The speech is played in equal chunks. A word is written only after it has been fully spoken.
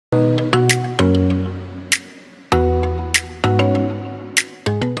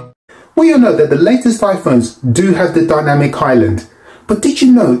Well, you'll know that the latest iPhones do have the dynamic island. But did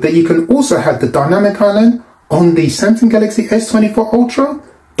you know that you can also have the dynamic island on the Samsung Galaxy S24 Ultra?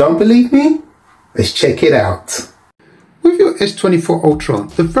 Don't believe me? Let's check it out. With your S24 Ultra,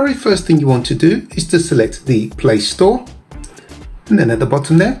 the very first thing you want to do is to select the Play Store. And then at the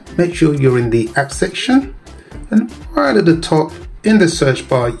bottom there, make sure you're in the app section. And right at the top in the search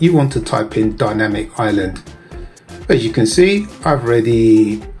bar, you want to type in Dynamic Island. As you can see, I've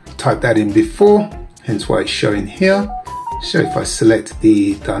already typed that in before, hence why it's showing here. So if I select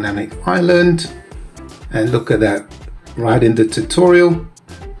the Dynamic Island and look at that, right in the tutorial,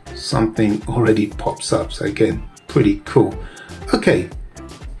 something already pops up. So again, pretty cool. Okay,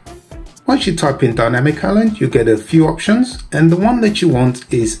 once you type in Dynamic Island, you get a few options, and the one that you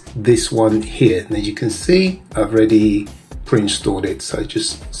want is this one here. And as you can see, I've already pre-installed it, so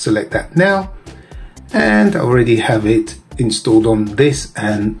just select that now, and I already have it installed on this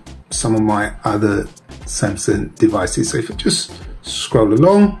and some of my other Samsung devices. So if I just scroll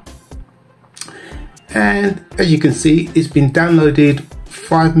along, and as you can see, it's been downloaded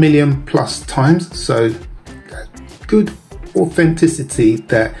 5 million plus times, so good authenticity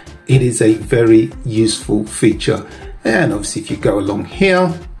that it is a very useful feature. And obviously if you go along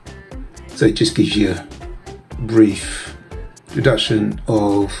here, so it just gives you a brief introduction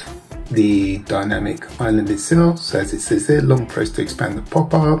of the dynamic island itself. So as it says there, long press to expand the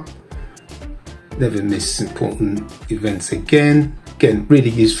pop-up, never miss important events again. Again, really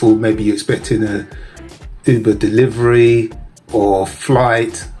useful. Maybe you're expecting a Uber delivery or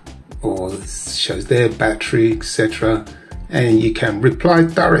flight, or it shows their battery, etc. And you can reply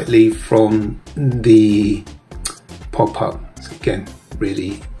directly from the pop-up. So again,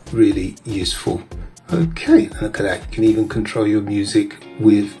 really useful. Okay, look at that. You can even control your music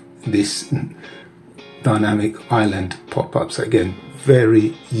with this dynamic island pop-up. So again,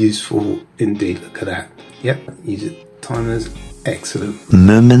 very useful indeed. Look at that. Yep, use it timers. Excellent.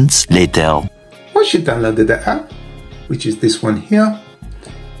 Moments later. Once you've downloaded that app, which is this one here,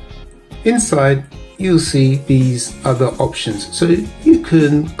 inside you'll see these other options. So you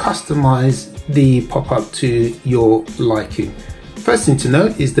can customize the pop-up to your liking. First thing to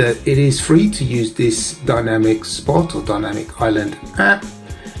note is that it is free to use this dynamic spot or dynamic island app.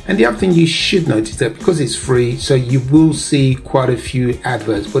 And the other thing you should note is that because it's free, so you will see quite a few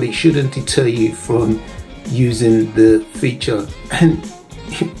adverts, but it shouldn't deter you from using the feature. And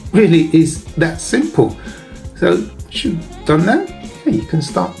it really is that simple. So once you've done that, yeah, you can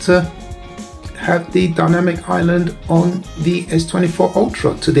start to have the dynamic island on the S24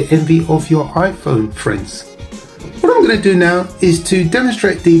 Ultra to the envy of your iPhone friends. What I'm going to do now is to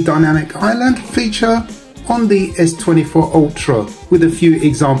demonstrate the dynamic island feature on the S24 Ultra with a few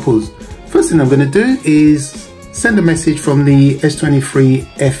examples. First thing I'm going to do is send a message from the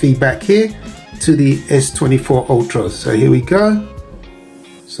S23 FE back here to the S24 Ultra. So here we go.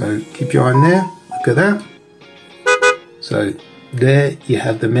 So keep your eye on there. Look at that. So there you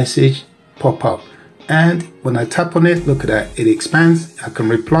have the message pop up, and when I tap on it, look at that, it expands. I can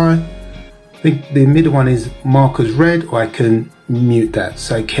reply. I think the middle one is marked as red, or I can mute that.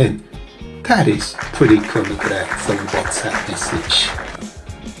 So again, that is pretty cool. Look at that, it's a WhatsApp message.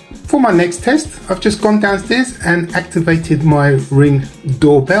 For my next test, I've just gone downstairs and activated my Ring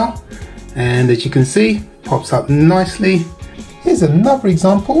doorbell, and as you can see, pops up nicely. Here's another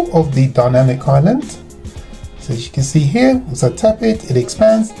example of the dynamic island. So as you can see here, once I tap it, it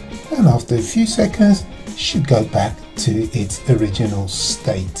expands, and after a few seconds, it should go back to its original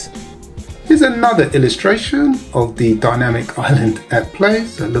state. Here's another illustration of the dynamic island at play.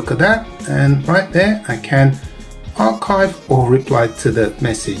 So look at that, and right there I can archive or reply to the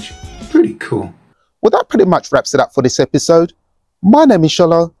message. Pretty cool. Well, that pretty much wraps it up for this episode. My name is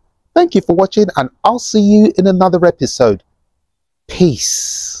Shola. Thank you for watching, and I'll see you in another episode.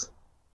 Peace.